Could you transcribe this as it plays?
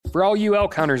For all you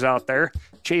elk hunters out there,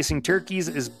 chasing turkeys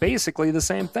is basically the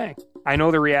same thing. I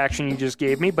know the reaction you just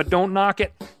gave me, but don't knock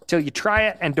it till you try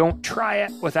it, and don't try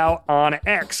it without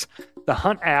OnX. The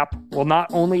Hunt app will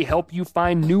not only help you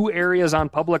find new areas on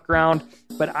public ground,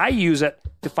 but I use it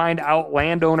to find out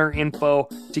landowner info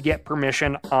to get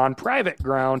permission on private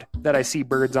ground that I see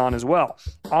birds on as well.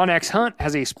 OnX Hunt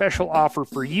has a special offer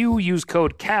for you. Use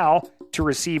code CAL to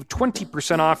receive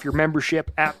 20% off your membership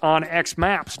at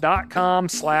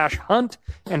onxmaps.com/hunt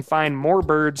and find more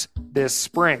birds this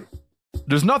spring.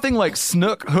 There's nothing like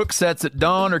snook hook sets at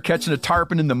dawn or catching a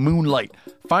tarpon in the moonlight.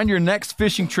 Find your next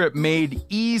fishing trip made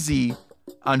easy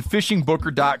on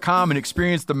fishingbooker.com and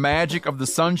experience the magic of the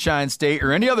Sunshine State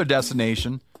or any other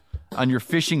destination on your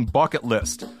fishing bucket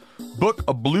list. Book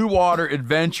a blue water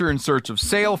adventure in search of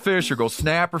sailfish or go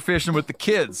snapper fishing with the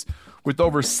kids. With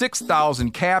over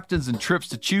 6,000 captains and trips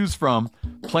to choose from,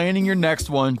 planning your next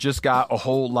one just got a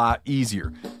whole lot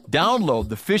easier. Download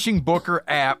the Fishing Booker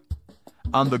app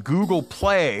on the Google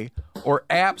Play or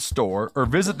App Store, or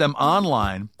visit them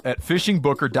online at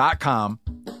fishingbooker.com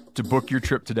to book your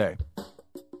trip today.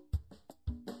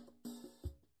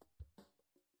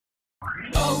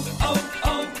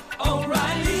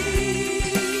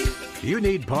 O'Reilly! You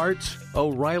need parts?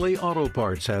 O'Reilly Auto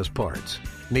Parts has parts.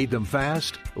 Need them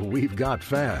fast? We've got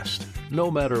fast.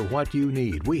 No matter what you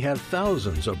need, we have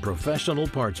thousands of professional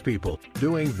parts people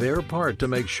doing their part to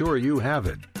make sure you have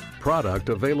it. Product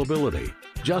availability.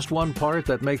 Just one part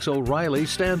that makes O'Reilly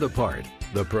stand apart.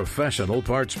 The professional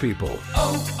parts people.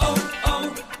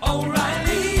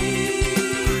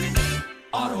 O'Reilly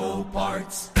Auto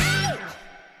Parts.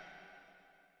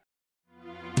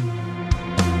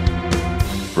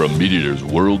 From MeatEater's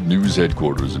World News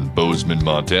Headquarters in Bozeman,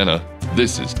 Montana,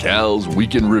 this is Cal's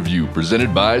Weekend Review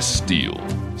presented by Steel.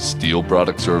 Steel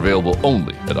products are available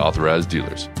only at authorized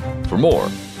dealers. For more,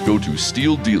 go to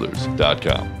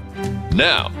steeldealers.com.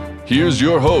 Now, here's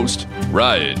your host,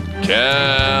 Ryan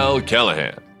Cal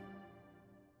Callahan.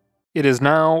 It is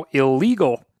now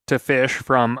illegal to fish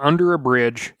from under a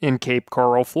bridge in Cape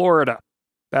Coral, Florida.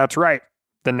 That's right,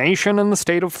 the nation and the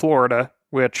state of Florida,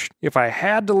 which, if I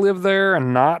had to live there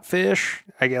and not fish,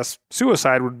 I guess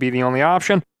suicide would be the only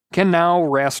option, can now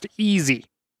rest easy.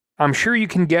 I'm sure you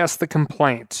can guess the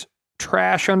complaints.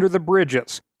 Trash under the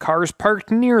bridges, cars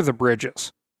parked near the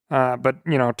bridges. But,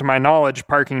 to my knowledge,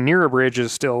 parking near a bridge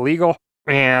is still illegal,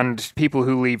 and people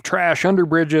who leave trash under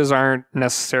bridges aren't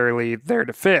necessarily there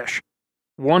to fish.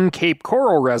 One Cape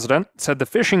Coral resident said the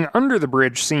fishing under the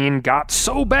bridge scene got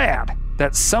so bad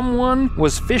that someone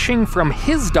was fishing from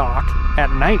his dock at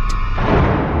night.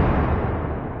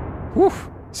 Whew,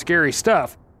 scary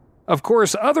stuff. Of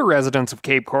course, other residents of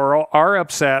Cape Coral are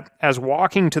upset as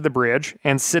walking to the bridge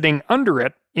and sitting under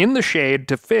it in the shade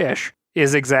to fish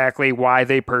is exactly why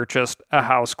they purchased a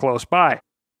house close by.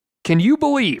 Can you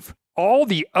believe all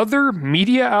the other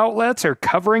media outlets are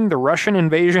covering the Russian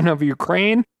invasion of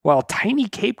Ukraine while tiny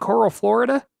Cape Coral,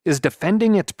 Florida is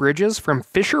defending its bridges from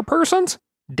fisher persons?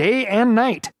 Day and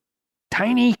night.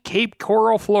 Tiny Cape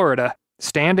Coral, Florida,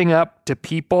 standing up to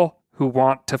people who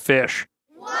want to fish.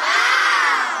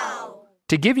 Wow!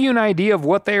 To give you an idea of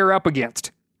what they are up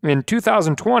against, in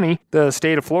 2020, the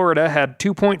state of Florida had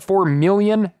 2.4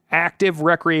 million active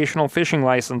recreational fishing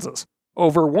licenses,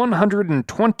 over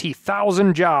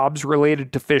 120,000 jobs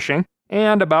related to fishing,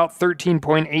 and about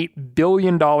 $13.8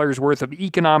 billion worth of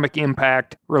economic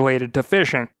impact related to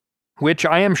fishing, which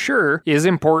I am sure is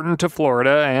important to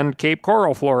Florida and Cape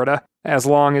Coral, Florida, as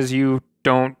long as you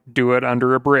don't do it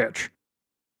under a bridge.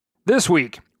 This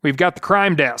week, we've got the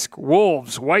crime desk,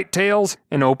 wolves, whitetails,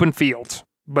 and open fields.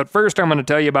 But first, I'm going to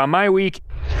tell you about my week.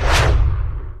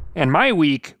 And my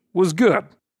week was good.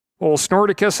 Old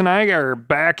Snorticus and I are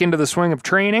back into the swing of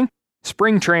training.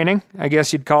 Spring training, I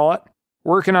guess you'd call it.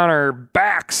 Working on our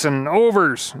backs and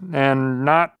overs, and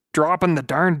not dropping the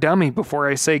darn dummy before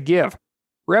I say give.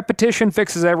 Repetition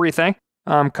fixes everything.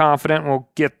 I'm confident we'll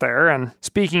get there. And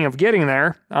speaking of getting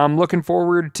there, I'm looking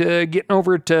forward to getting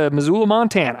over to Missoula,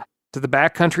 Montana, to the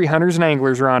Backcountry Hunters and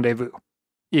Anglers Rendezvous.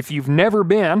 If you've never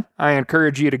been, I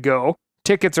encourage you to go.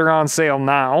 Tickets are on sale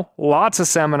now. Lots of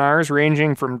seminars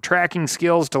ranging from tracking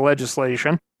skills to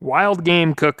legislation, wild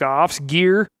game cook-offs,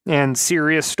 gear, and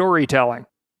serious storytelling,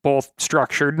 both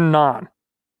structured and non.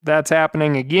 That's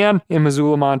happening again in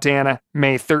Missoula, Montana,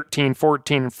 May 13,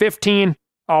 14, and 15.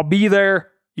 I'll be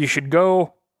there. You should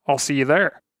go. I'll see you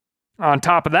there. On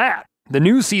top of that, the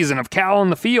new season of Cal in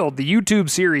the Field, the YouTube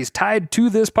series tied to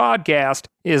this podcast,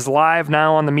 is live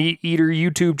now on the MeatEater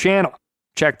YouTube channel.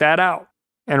 Check that out.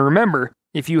 And remember,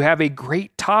 if you have a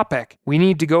great topic, we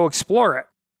need to go explore it.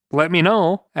 Let me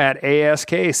know at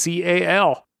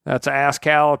ASKCAL That's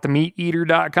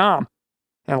AskCal@theMeatEater.com.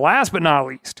 And last but not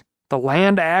least, the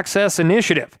Land Access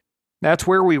Initiative. That's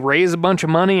where we raise a bunch of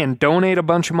money and donate a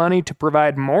bunch of money to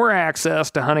provide more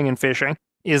access to hunting and fishing.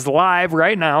 Is live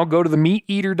right now. Go to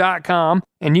themeateater.com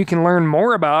and you can learn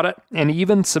more about it and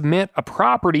even submit a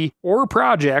property or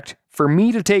project for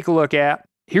me to take a look at.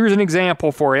 Here's an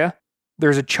example for you.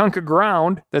 There's a chunk of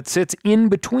ground that sits in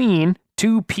between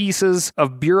two pieces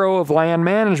of Bureau of Land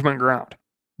Management ground.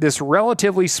 This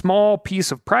relatively small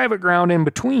piece of private ground in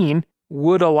between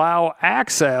would allow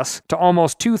access to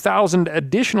almost 2,000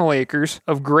 additional acres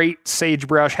of great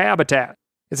sagebrush habitat.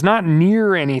 It's not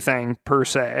near anything per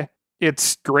se.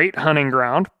 It's great hunting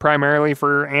ground, primarily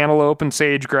for antelope and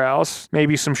sage grouse,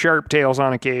 maybe some sharp tails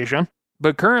on occasion.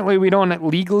 But currently we don't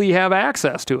legally have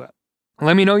access to it.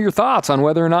 Let me know your thoughts on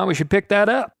whether or not we should pick that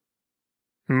up.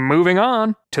 Moving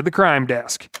on to the crime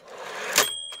desk.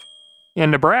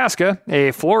 In Nebraska,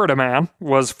 a Florida man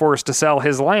was forced to sell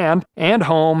his land and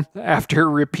home after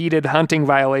repeated hunting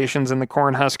violations in the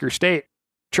Cornhusker State.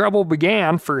 Trouble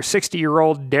began for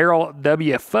 60-year-old Daryl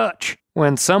W. Futch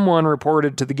when someone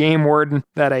reported to the game warden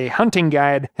that a hunting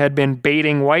guide had been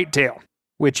baiting whitetail,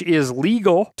 which is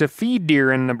legal to feed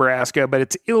deer in Nebraska, but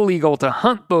it's illegal to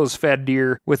hunt those fed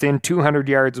deer within 200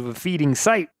 yards of a feeding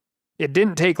site. It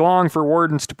didn't take long for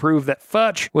wardens to prove that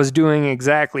Futch was doing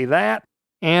exactly that,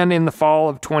 and in the fall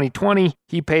of 2020,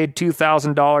 he paid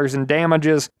 $2,000 in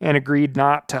damages and agreed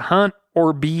not to hunt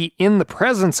or be in the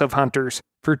presence of hunters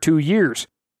for 2 years.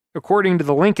 According to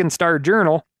the Lincoln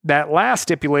Star-Journal, that last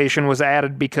stipulation was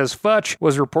added because Futch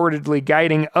was reportedly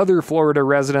guiding other Florida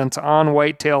residents on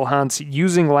whitetail hunts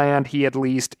using land he had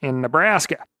leased in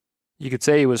Nebraska. You could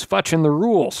say he was fudging the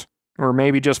rules, or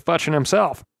maybe just fudging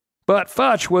himself. But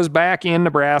Futch was back in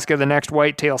Nebraska the next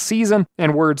whitetail season,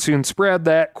 and word soon spread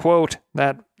that, quote,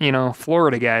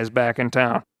 Florida guy's back in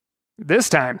town. This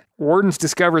time, wardens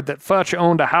discovered that Futch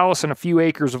owned a house and a few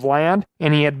acres of land,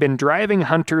 and he had been driving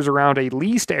hunters around a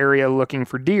leased area looking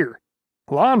for deer.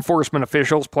 Law enforcement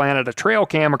officials planted a trail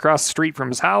cam across the street from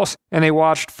his house, and they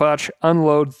watched Futch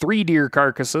unload 3 deer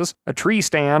carcasses, a tree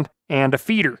stand, and a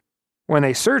feeder. When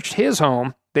they searched his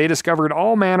home, they discovered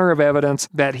all manner of evidence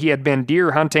that he had been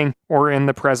deer hunting or in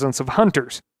the presence of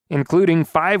hunters, including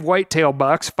 5 whitetail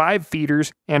bucks, 5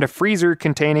 feeders, and a freezer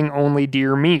containing only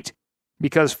deer meat.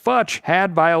 Because Futch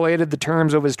had violated the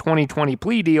terms of his 2020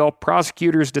 plea deal,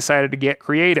 prosecutors decided to get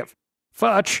creative.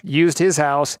 Futch used his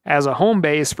house as a home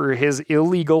base for his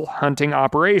illegal hunting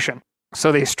operation.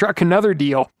 So they struck another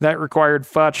deal that required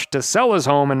Futch to sell his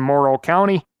home in Morrill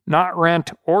County, not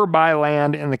rent or buy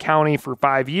land in the county for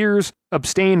 5 years,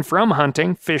 abstain from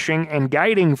hunting, fishing, and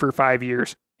guiding for 5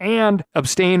 years, and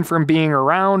abstain from being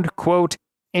around, quote,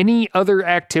 any other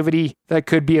activity that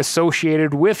could be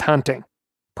associated with hunting.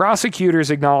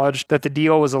 Prosecutors acknowledged that the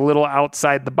deal was a little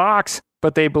outside the box,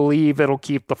 but they believe it'll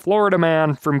keep the Florida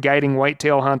man from guiding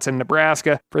whitetail hunts in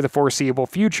Nebraska for the foreseeable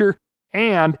future,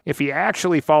 and if he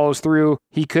actually follows through,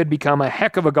 he could become a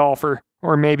heck of a golfer,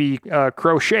 or maybe a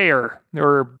crocheter,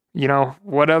 or,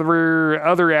 whatever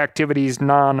other activities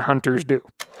non-hunters do.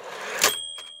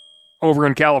 Over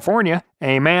in California,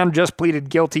 a man just pleaded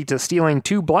guilty to stealing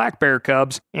 2 black bear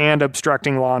cubs and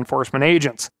obstructing law enforcement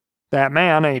agents. That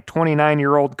man, a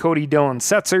 29-year-old Cody Dillon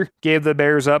Setzer, gave the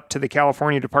bears up to the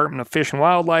California Department of Fish and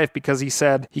Wildlife because he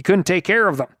said he couldn't take care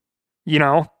of them.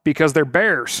 Because they're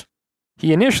bears.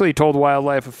 He initially told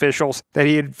wildlife officials that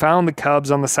he had found the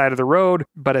cubs on the side of the road,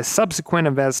 but a subsequent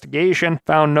investigation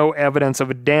found no evidence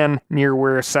of a den near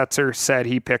where Setzer said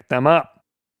he picked them up.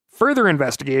 Further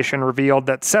investigation revealed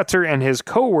that Setzer and his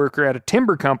co-worker at a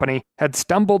timber company had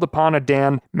stumbled upon a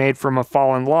den made from a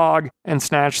fallen log and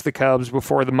snatched the cubs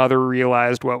before the mother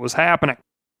realized what was happening.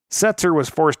 Setzer was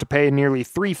forced to pay nearly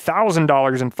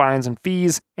 $3,000 in fines and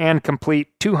fees and complete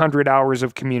 200 hours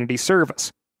of community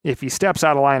service. If he steps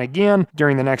out of line again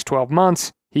during the next 12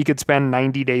 months, he could spend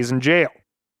 90 days in jail.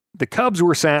 The cubs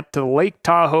were sent to the Lake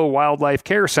Tahoe Wildlife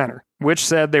Care Center, which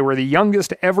said they were the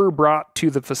youngest ever brought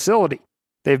to the facility.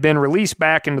 They've been released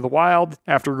back into the wild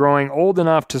after growing old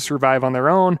enough to survive on their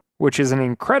own, which is an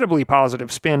incredibly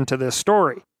positive spin to this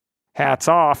story. Hats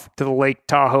off to the Lake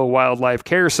Tahoe Wildlife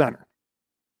Care Center.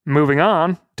 Moving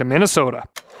on to Minnesota.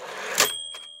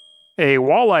 A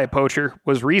walleye poacher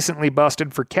was recently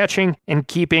busted for catching and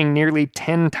keeping nearly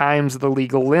 10 times the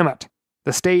legal limit.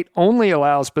 The state only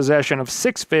allows possession of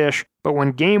 6 fish, but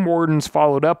when game wardens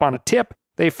followed up on a tip,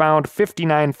 they found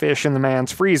 59 fish in the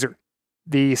man's freezer.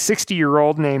 The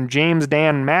 60-year-old named James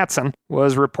Dan Matson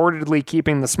was reportedly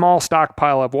keeping the small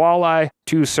stockpile of walleye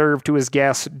to serve to his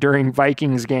guests during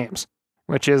Vikings games,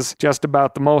 which is just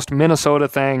about the most Minnesota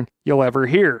thing you'll ever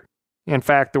hear. In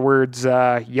fact, the words,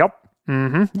 yep,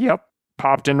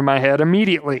 popped into my head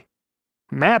immediately.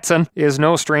 Matson is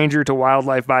no stranger to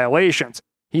wildlife violations.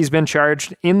 He's been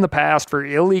charged in the past for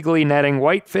illegally netting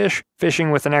whitefish,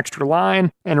 fishing with an extra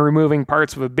line, and removing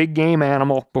parts of a big game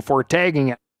animal before tagging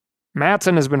it.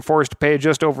 Matson has been forced to pay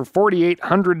just over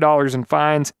 $4,800 in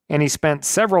fines, and he spent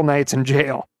several nights in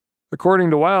jail.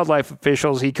 According to wildlife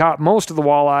officials, he caught most of the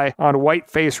walleye on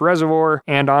Whiteface Reservoir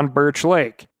and on Birch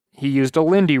Lake. He used a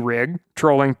Lindy rig,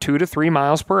 trolling 2 to 3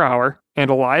 miles per hour, and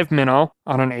a live minnow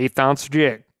on an 1/8-ounce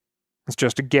jig. It's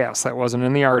just a guess, that wasn't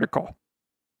in the article.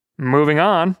 Moving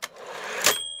on.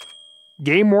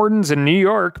 Game wardens in New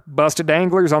York busted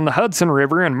anglers on the Hudson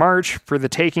River in March for the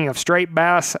taking of striped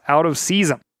bass out of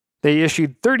season. They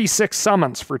issued 36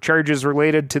 summons for charges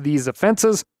related to these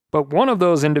offenses, but one of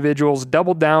those individuals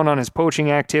doubled down on his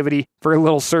poaching activity for a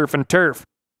little surf and turf.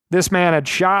 This man had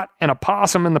shot an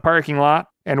opossum in the parking lot,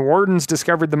 and wardens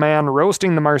discovered the man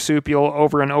roasting the marsupial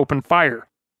over an open fire.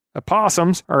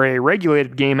 Opossums are a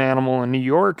regulated game animal in New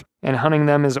York, and hunting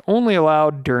them is only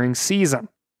allowed during season.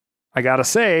 I gotta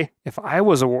say, if I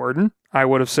was a warden, I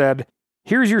would have said,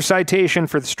 here's your citation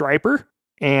for the striper,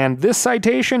 and this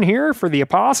citation here for the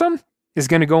opossum is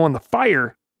going to go in the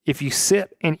fire if you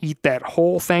sit and eat that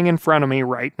whole thing in front of me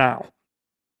right now.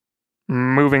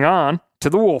 Moving on to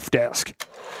the Wolf Desk.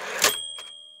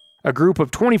 A group of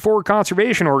 24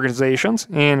 conservation organizations,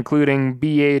 including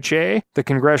BHA, the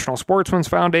Congressional Sportsmen's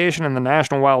Foundation, and the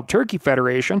National Wild Turkey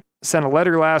Federation, sent a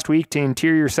letter last week to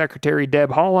Interior Secretary Deb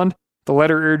Haaland. The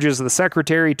letter urges the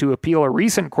Secretary to appeal a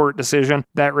recent court decision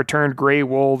that returned gray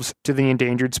wolves to the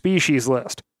endangered species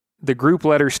list. The group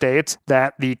letter states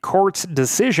that the court's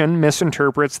decision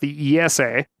misinterprets the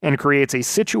ESA and creates a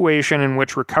situation in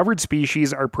which recovered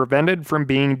species are prevented from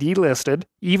being delisted,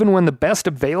 even when the best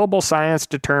available science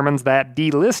determines that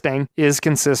delisting is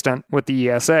consistent with the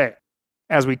ESA.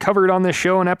 As we covered on this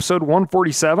show in episode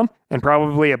 147, and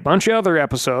probably a bunch of other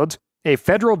episodes, a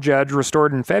federal judge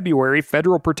restored in February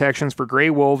federal protections for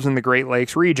gray wolves in the Great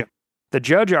Lakes region. The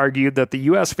judge argued that the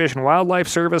U.S. Fish and Wildlife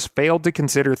Service failed to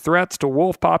consider threats to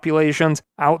wolf populations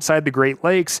outside the Great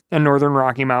Lakes and northern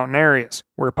Rocky Mountain areas,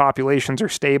 where populations are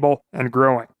stable and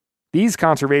growing. These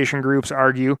conservation groups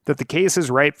argue that the case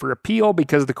is ripe for appeal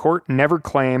because the court never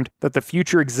claimed that the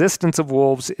future existence of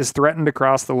wolves is threatened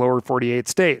across the lower 48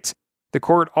 states. The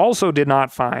court also did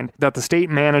not find that the state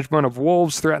management of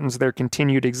wolves threatens their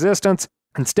continued existence.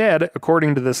 Instead,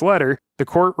 according to this letter, the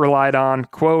court relied on,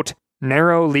 quote,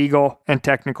 narrow legal and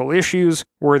technical issues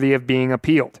worthy of being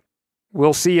appealed.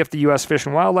 We'll see if the U.S. Fish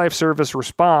and Wildlife Service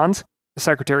responds.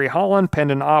 Secretary Haaland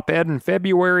penned an op-ed in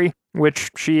February,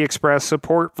 which she expressed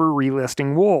support for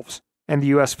relisting wolves, and the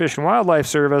U.S. Fish and Wildlife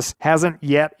Service hasn't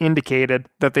yet indicated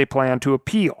that they plan to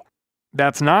appeal.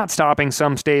 That's not stopping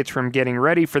some states from getting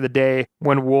ready for the day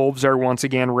when wolves are once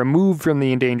again removed from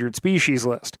the endangered species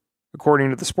list. According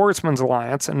to the Sportsmen's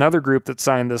Alliance, another group that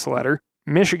signed this letter,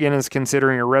 Michigan is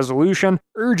considering a resolution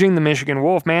urging the Michigan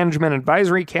Wolf Management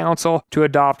Advisory Council to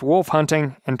adopt wolf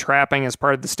hunting and trapping as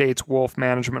part of the state's wolf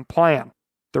management plan.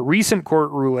 The recent court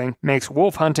ruling makes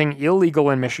wolf hunting illegal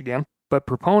in Michigan, but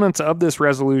proponents of this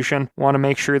resolution want to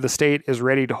make sure the state is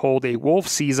ready to hold a wolf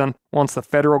season once the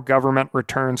federal government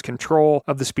returns control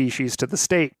of the species to the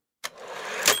state.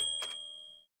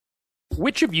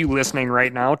 Which of you listening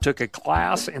right now took a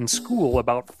class in school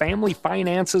about Family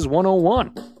Finances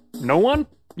 101? No one?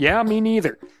 Yeah, me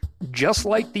neither. Just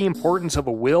like the importance of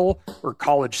a will or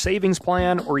college savings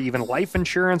plan or even life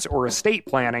insurance or estate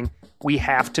planning, we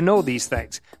have to know these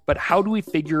things. But how do we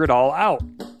figure it all out?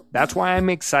 That's why I'm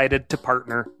excited to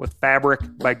partner with Fabric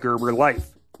by Gerber Life.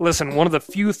 Listen, one of the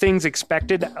few things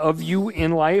expected of you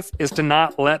in life is to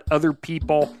not let other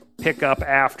people pick up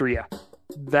after you.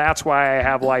 That's why I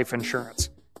have life insurance,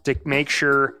 to make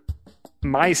sure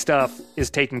my stuff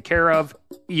is taken care of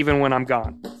even when I'm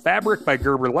gone. Fabric by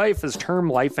Gerber Life is term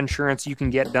life insurance you can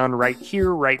get done right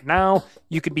here, right now.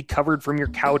 You could be covered from your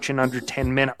couch in under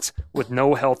 10 minutes with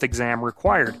no health exam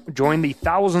required. Join the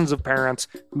thousands of parents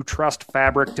who trust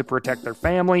Fabric to protect their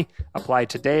family. Apply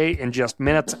today in just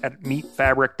minutes at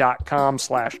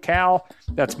meetfabric.com/Cal.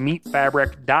 That's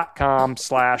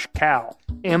meetfabric.com/Cal.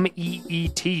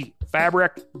 MEET.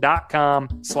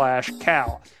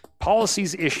 Fabric.com/Cal.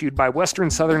 Policies issued by Western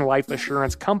Southern Life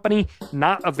Assurance Company,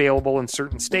 not available in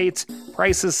certain states.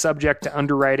 Prices subject to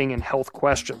underwriting and health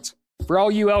questions. For all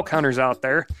you elk hunters out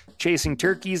there, chasing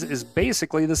turkeys is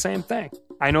basically the same thing.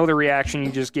 I know the reaction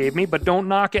you just gave me, but don't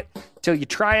knock it till you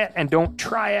try it, and don't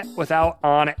try it without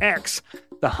OnX.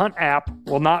 The Hunt app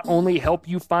will not only help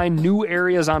you find new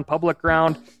areas on public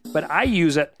ground, but I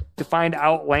use it to find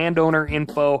out landowner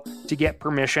info to get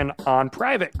permission on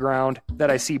private ground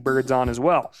that I see birds on as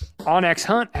well. OnX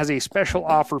Hunt has a special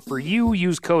offer for you.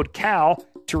 Use code CAL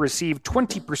to receive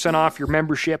 20% off your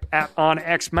membership at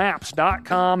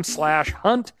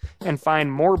onxmaps.com/hunt and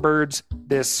find more birds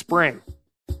this spring.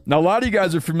 Now, a lot of you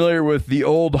guys are familiar with the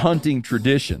old hunting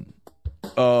tradition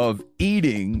of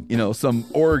eating, some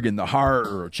organ, the heart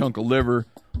or a chunk of liver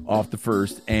off the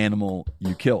first animal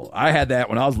you kill. I had that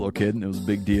when I was a little kid, and it was a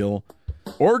big deal.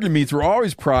 Organ meats were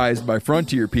always prized by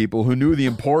frontier people who knew the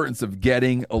importance of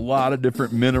getting a lot of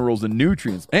different minerals and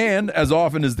nutrients. And as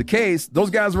often is the case, those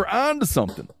guys were onto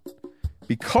something,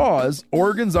 because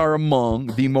organs are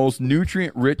among the most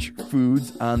nutrient-rich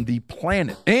foods on the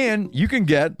planet. And you can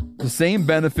get the same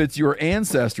benefits your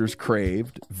ancestors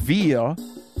craved via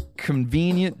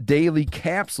convenient daily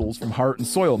capsules from Heart and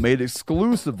Soil, made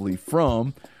exclusively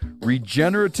from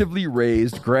regeneratively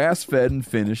raised, grass-fed, and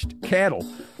finished cattle.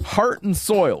 Heart and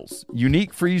Soil's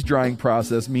unique freeze-drying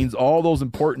process means all those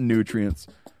important nutrients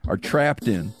are trapped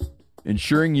in,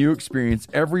 ensuring you experience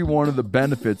every one of the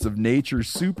benefits of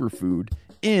nature's superfood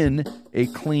in a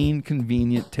clean,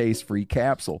 convenient, taste-free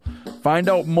capsule. Find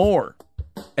out more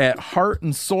at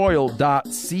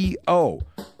heartandsoil.co.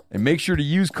 And make sure to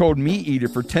use code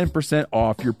MeatEater for 10%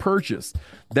 off your purchase.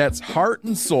 That's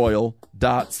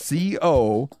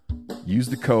heartandsoil.co. Use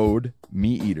the code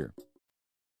MeatEater.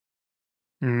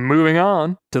 Moving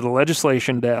on to the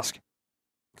legislation desk.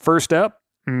 First up,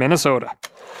 Minnesota.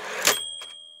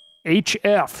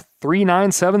 HF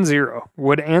 3970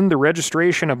 would end the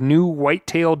registration of new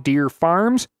whitetail deer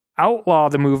farms, outlaw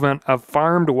the movement of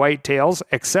farmed whitetails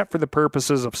except for the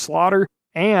purposes of slaughter,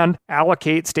 and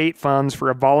allocate state funds for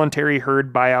a voluntary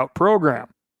herd buyout program.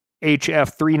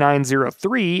 HF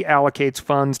 3903 allocates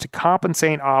funds to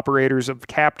compensate operators of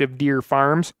captive deer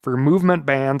farms for movement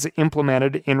bans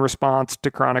implemented in response to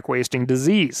chronic wasting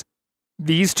disease.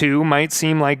 These two might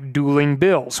seem like dueling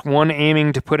bills, one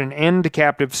aiming to put an end to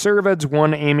captive cervids,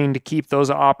 one aiming to keep those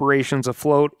operations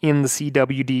afloat in the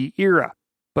CWD era.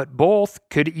 But both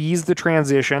could ease the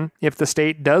transition if the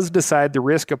state does decide the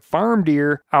risk of farm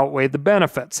deer outweigh the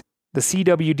benefits. The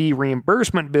CWD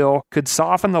reimbursement bill could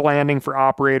soften the landing for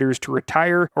operators to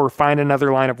retire or find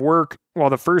another line of work, while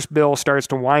the first bill starts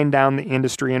to wind down the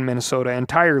industry in Minnesota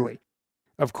entirely.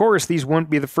 Of course, these wouldn't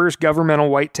be the first governmental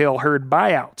whitetail herd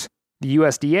buyouts. The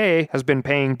USDA has been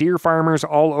paying deer farmers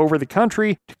all over the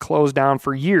country to close down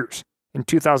for years. In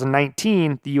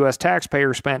 2019, the U.S.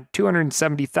 taxpayer spent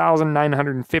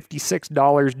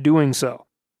 $270,956 doing so.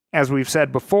 As we've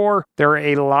said before, there are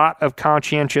a lot of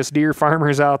conscientious deer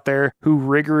farmers out there who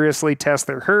rigorously test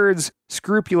their herds,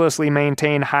 scrupulously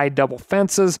maintain high double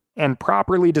fences, and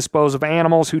properly dispose of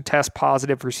animals who test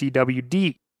positive for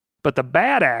CWD. But the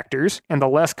bad actors, and the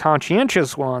less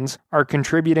conscientious ones, are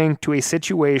contributing to a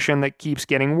situation that keeps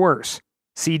getting worse.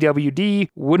 CWD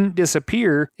wouldn't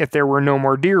disappear if there were no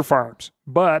more deer farms,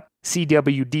 but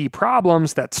CWD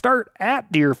problems that start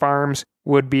at deer farms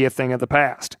would be a thing of the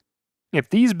past. If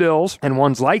these bills and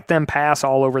ones like them pass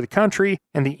all over the country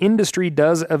and the industry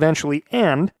does eventually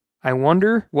end, I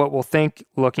wonder what we'll think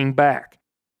looking back.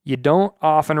 You don't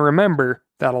often remember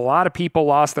that a lot of people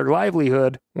lost their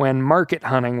livelihood when market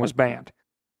hunting was banned.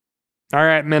 All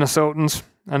right, Minnesotans.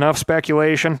 Enough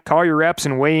speculation. Call your reps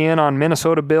and weigh in on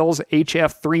Minnesota bills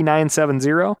HF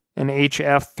 3970 and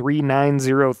HF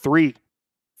 3903.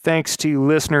 Thanks to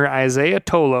listener Isaiah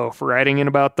Tolo for writing in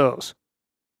about those.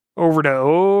 Over to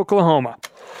Oklahoma.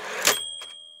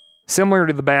 Similar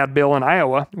to the bad bill in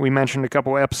Iowa we mentioned a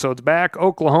couple episodes back,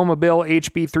 Oklahoma Bill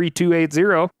HB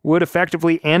 3280 would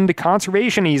effectively end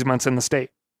conservation easements in the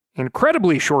state.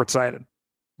 Incredibly short-sighted.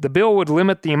 The bill would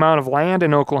limit the amount of land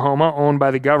in Oklahoma owned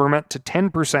by the government to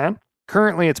 10%.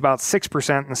 Currently, it's about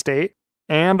 6% in the state.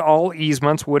 And all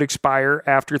easements would expire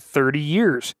after 30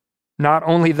 years. Not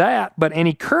only that, but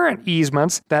any current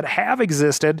easements that have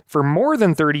existed for more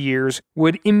than 30 years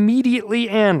would immediately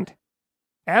end.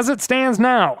 As it stands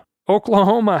now,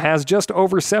 Oklahoma has just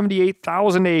over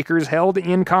 78,000 acres held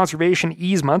in conservation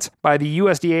easements by the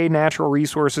USDA Natural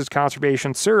Resources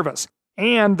Conservation Service.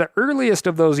 And the earliest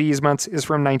of those easements is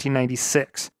from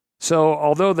 1996. So,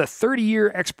 although the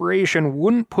 30-year expiration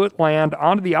wouldn't put land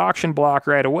onto the auction block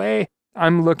right away,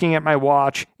 I'm looking at my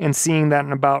watch and seeing that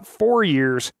in about 4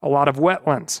 years, a lot of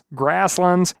wetlands,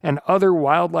 grasslands, and other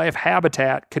wildlife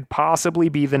habitat could possibly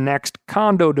be the next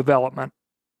condo development.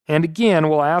 And again,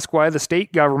 we'll ask why the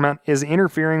state government is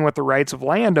interfering with the rights of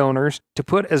landowners to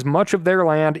put as much of their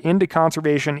land into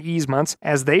conservation easements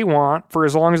as they want for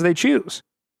as long as they choose.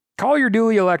 Call your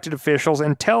duly elected officials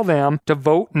and tell them to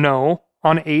vote no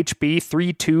on HB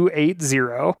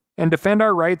 3280 and defend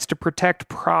our rights to protect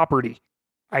property.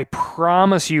 I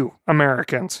promise you,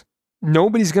 Americans,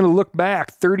 nobody's going to look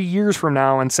back 30 years from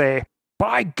now and say,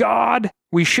 by God,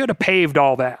 we should have paved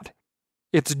all that.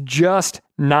 It's just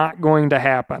not going to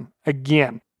happen.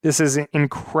 Again, this is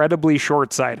incredibly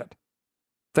short-sighted.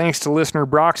 Thanks to listener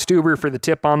Brock Stuber for the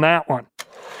tip on that one.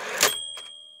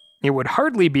 It would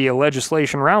hardly be a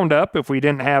legislation roundup if we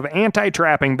didn't have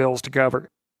anti-trapping bills to cover.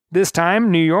 This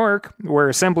time, New York, where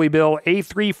Assembly Bill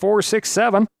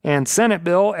A3467 and Senate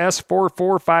Bill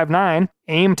S4459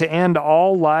 aim to end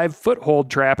all live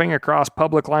foothold trapping across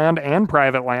public land and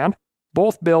private land.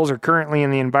 Both bills are currently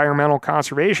in the Environmental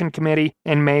Conservation Committee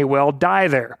and may well die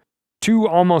there. Two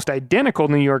almost identical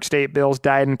New York State bills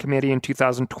died in committee in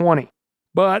 2020.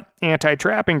 But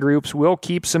anti-trapping groups will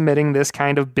keep submitting this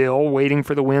kind of bill, waiting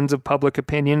for the winds of public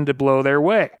opinion to blow their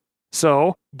way.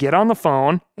 So, get on the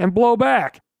phone and blow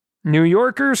back. New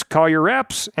Yorkers, call your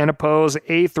reps and oppose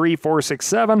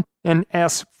A3467 and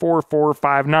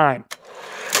S4459.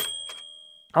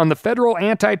 On the federal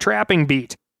anti-trapping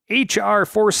beat, H.R.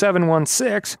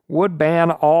 4716 would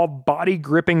ban all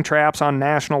body-gripping traps on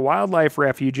national wildlife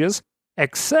refuges,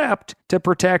 except to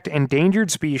protect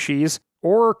endangered species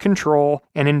or control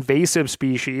an invasive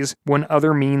species when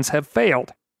other means have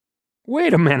failed.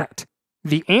 Wait a minute.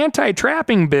 The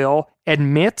anti-trapping bill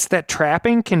admits that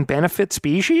trapping can benefit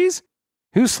species?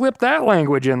 Who slipped that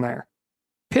language in there?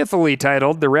 Pithily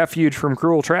titled the Refuge from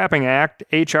Cruel Trapping Act,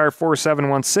 H.R.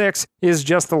 4716 is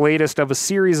just the latest of a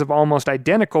series of almost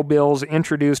identical bills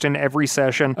introduced in every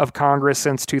session of Congress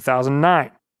since 2009.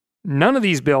 None of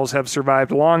these bills have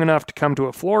survived long enough to come to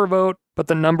a floor vote, but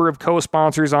the number of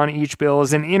co-sponsors on each bill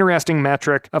is an interesting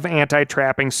metric of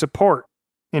anti-trapping support.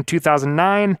 In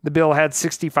 2009, the bill had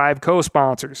 65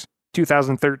 co-sponsors.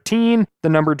 2013, the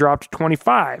number dropped to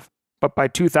 25. But by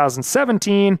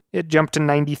 2017, it jumped to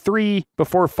 93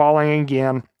 before falling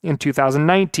again in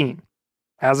 2019.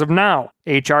 As of now,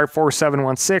 H.R.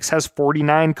 4716 has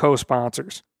 49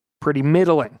 co-sponsors. Pretty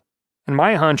middling. And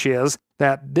my hunch is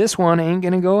that this one ain't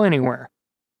going to go anywhere.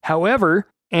 However,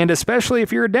 and especially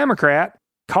if you're a Democrat,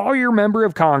 call your member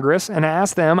of Congress and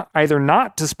ask them either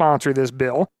not to sponsor this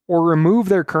bill or remove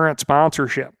their current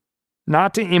sponsorship.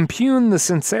 Not to impugn the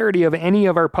sincerity of any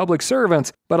of our public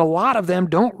servants, but a lot of them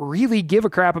don't really give a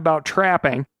crap about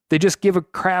trapping. They just give a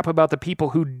crap about the people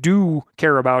who do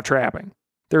care about trapping.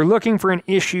 They're looking for an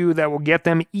issue that will get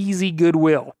them easy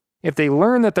goodwill. If they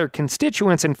learn that their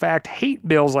constituents in fact hate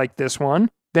bills like this one,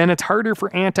 then it's harder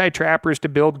for anti-trappers to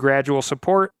build gradual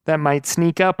support that might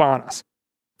sneak up on us.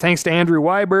 Thanks to Andrew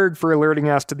Weiberg for alerting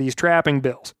us to these trapping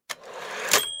bills.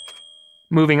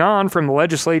 Moving on from the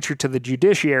legislature to the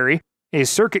judiciary, a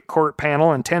circuit court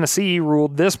panel in Tennessee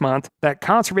ruled this month that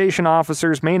conservation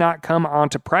officers may not come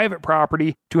onto private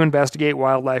property to investigate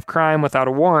wildlife crime without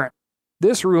a warrant.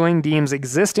 This ruling deems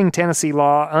existing Tennessee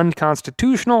law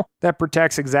unconstitutional that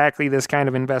protects exactly this kind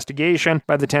of investigation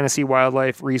by the Tennessee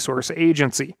Wildlife Resource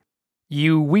Agency.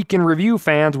 You Week in Review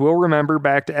fans will remember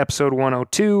back to episode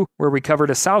 102, where we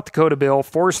covered a South Dakota bill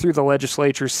forced through the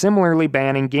legislature similarly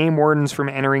banning game wardens from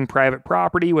entering private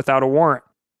property without a warrant.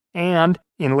 And,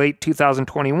 in late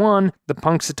 2021, the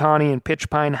Punxsutawney and Pitch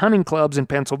Pine hunting clubs in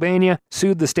Pennsylvania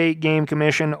sued the State Game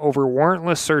Commission over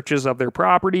warrantless searches of their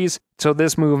properties, so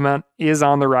this movement is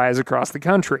on the rise across the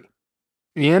country.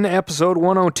 In episode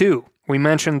 102, we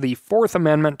mentioned the Fourth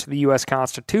Amendment to the U.S.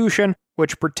 Constitution,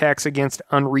 which protects against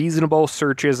unreasonable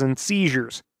searches and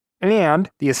seizures, and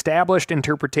the established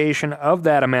interpretation of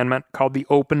that amendment called the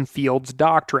Open Fields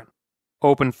Doctrine.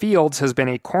 Open fields has been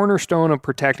a cornerstone of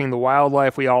protecting the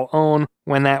wildlife we all own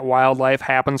when that wildlife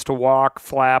happens to walk,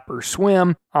 flap, or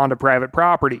swim onto private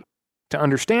property. To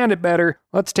understand it better,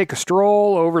 let's take a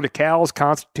stroll over to Cal's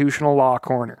Constitutional Law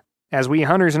Corner, as we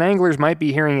hunters and anglers might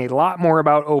be hearing a lot more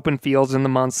about open fields in the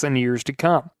months and years to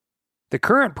come. The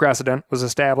current precedent was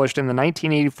established in the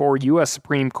 1984 U.S.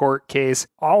 Supreme Court case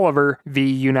Oliver v.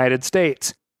 United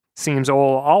States. Seems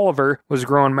old Oliver was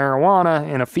growing marijuana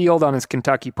in a field on his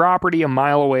Kentucky property a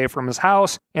mile away from his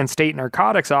house, and state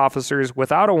narcotics officers,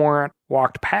 without a warrant,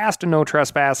 walked past a no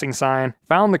trespassing sign,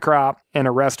 found the crop, and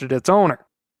arrested its owner.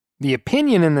 The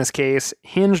opinion in this case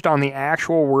hinged on the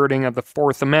actual wording of the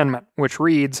Fourth Amendment, which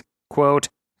reads, quote,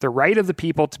 "The right of the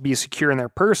people to be secure in their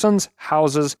persons,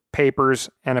 houses, papers,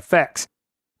 and effects."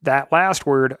 That last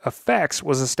word, effects,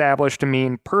 was established to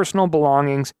mean personal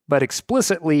belongings, but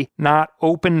explicitly not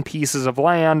open pieces of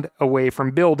land away from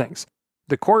buildings.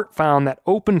 The court found that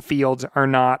open fields are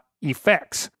not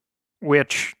effects,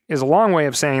 which is a long way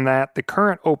of saying that the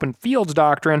current open fields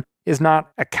doctrine is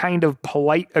not a kind of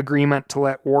polite agreement to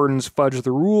let wardens fudge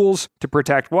the rules to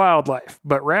protect wildlife,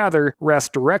 but rather rests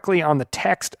directly on the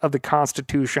text of the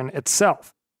Constitution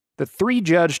itself. The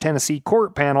 3-judge Tennessee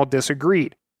court panel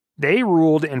disagreed. They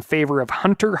ruled in favor of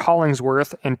Hunter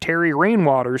Hollingsworth and Terry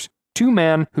Rainwaters, 2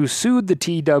 men who sued the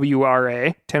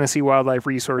TWRA, Tennessee Wildlife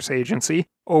Resource Agency,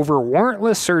 over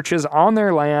warrantless searches on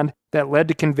their land that led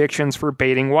to convictions for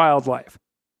baiting wildlife.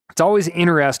 It's always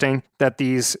interesting that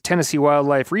these Tennessee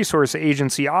Wildlife Resource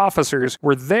Agency officers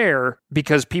were there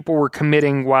because people were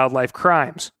committing wildlife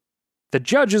crimes. The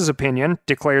judge's opinion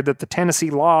declared that the Tennessee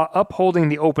law upholding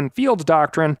the open fields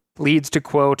doctrine leads to,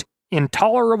 quote,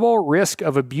 intolerable risk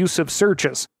of abusive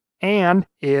searches, and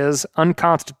is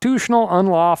unconstitutional,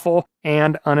 unlawful,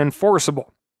 and unenforceable.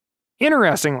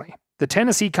 Interestingly, the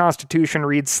Tennessee Constitution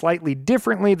reads slightly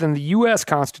differently than the U.S.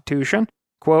 Constitution.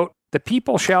 Quote, the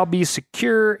people shall be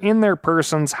secure in their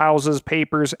persons, houses,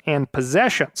 papers, and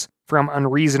possessions from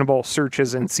unreasonable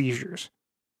searches and seizures.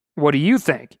 What do you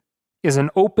think? Is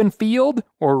an open field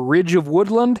or ridge of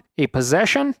woodland a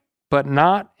possession, but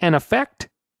not an effect?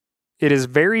 It is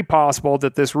very possible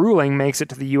that this ruling makes it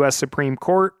to the U.S. Supreme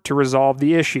Court to resolve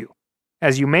the issue.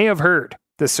 As you may have heard,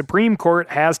 the Supreme Court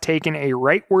has taken a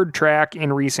rightward track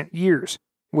in recent years,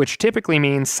 which typically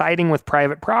means siding with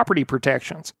private property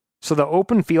protections, so the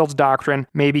open fields doctrine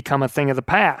may become a thing of the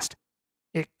past.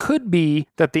 It could be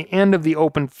that the end of the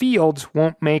open fields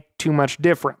won't make too much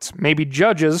difference. Maybe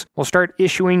judges will start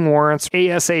issuing warrants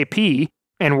ASAP,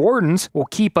 and wardens will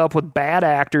keep up with bad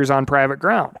actors on private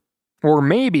ground. Or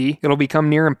maybe it'll become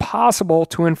near impossible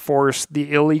to enforce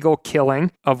the illegal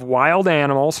killing of wild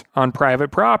animals on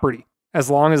private property, as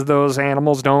long as those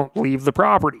animals don't leave the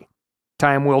property.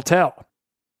 Time will tell.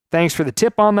 Thanks for the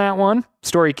tip on that one.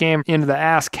 Story came into the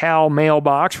Ask Cal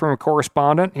mailbox from a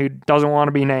correspondent who doesn't want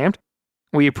to be named.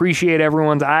 We appreciate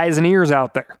everyone's eyes and ears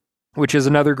out there, which is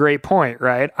another great point,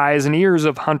 right? Eyes and ears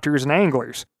of hunters and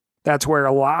anglers. That's where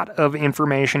a lot of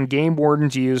information game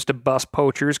wardens use to bust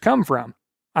poachers come from.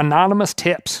 Anonymous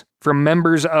tips from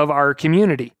members of our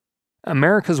community.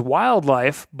 America's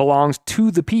wildlife belongs to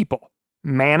the people,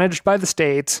 managed by the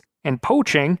states, and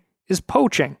poaching is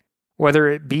poaching, whether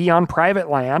it be on private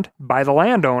land by the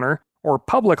landowner or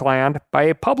public land by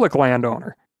a public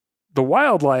landowner. The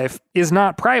wildlife is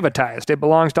not privatized. It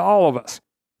belongs to all of us.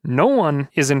 No one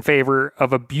is in favor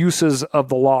of abuses of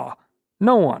the law.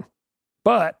 No one.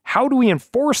 But how do we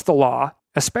enforce the law,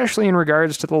 especially in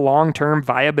regards to the long-term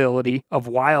viability of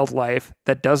wildlife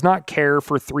that does not care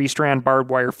for 3-strand barbed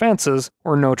wire fences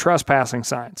or no trespassing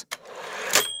signs?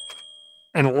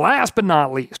 And last but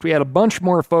not least, we had a bunch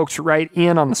more folks write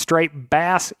in on the striped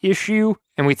bass issue,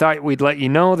 and we thought we'd let you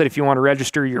know that if you want to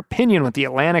register your opinion with the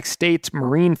Atlantic States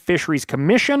Marine Fisheries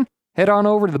Commission, head on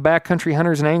over to the Backcountry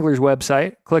Hunters and Anglers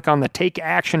website, click on the Take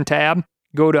Action tab,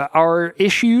 go to Our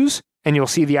Issues, and you'll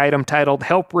see the item titled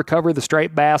Help Recover the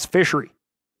Striped Bass Fishery.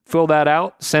 Fill that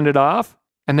out, send it off,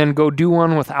 and then go do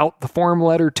one without the form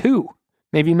letter too.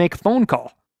 Maybe make a phone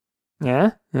call.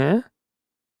 Yeah?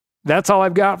 That's all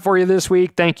I've got for you this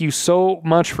week. Thank you so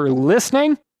much for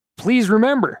listening. Please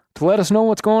remember to let us know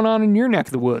what's going on in your neck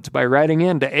of the woods by writing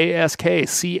in to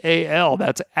ASKCAL,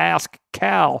 that's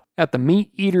AskCal, at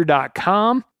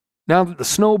themeateater.com. Now that the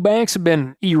snowbanks have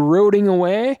been eroding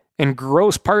away and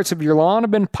gross parts of your lawn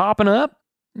have been popping up,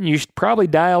 you should probably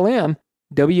dial in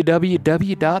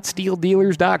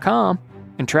www.steeldealers.com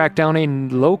and track down a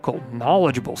local,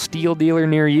 knowledgeable steel dealer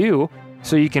near you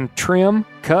so you can trim,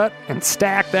 cut, and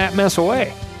stack that mess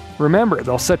away. Remember,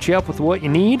 they'll set you up with what you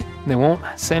need, and they won't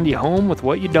send you home with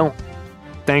what you don't.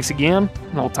 Thanks again,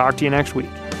 and I'll talk to you next week.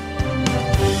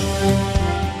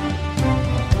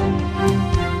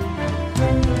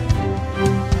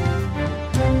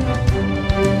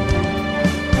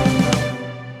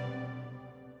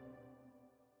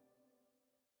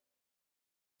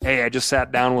 Hey, I just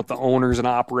sat down with the owners and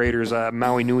operators of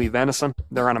Maui Nui Venison.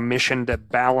 They're on a mission to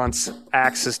balance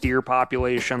axis deer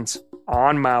populations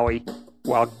on Maui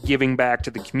while giving back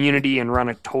to the community and run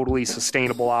a totally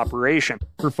sustainable operation.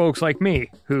 For folks like me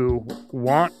who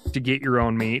want to get your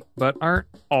own meat but aren't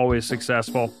always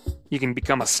successful, you can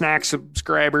become a snack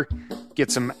subscriber,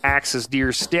 get some axis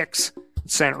deer sticks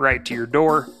sent right to your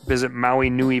door. Visit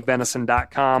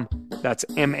MauiNuiVenison.com. That's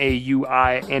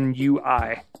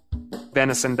MAUINUI.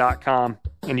 venison.com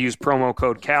and use promo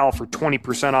code CAL for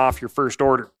 20% off your first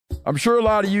order. I'm sure a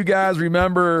lot of you guys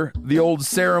remember the old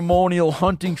ceremonial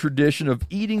hunting tradition of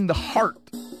eating the heart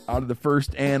out of the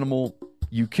first animal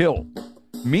you kill.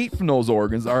 Meat from those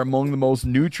organs are among the most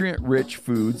nutrient-rich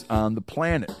foods on the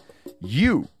planet.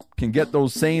 You can get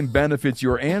those same benefits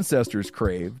your ancestors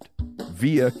craved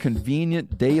via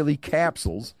convenient daily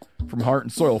capsules from Heart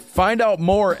and Soil. Find out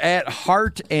more at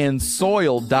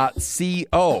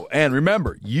heartandsoil.co. And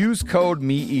remember, use code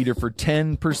MeatEater for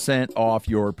 10% off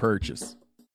your purchase.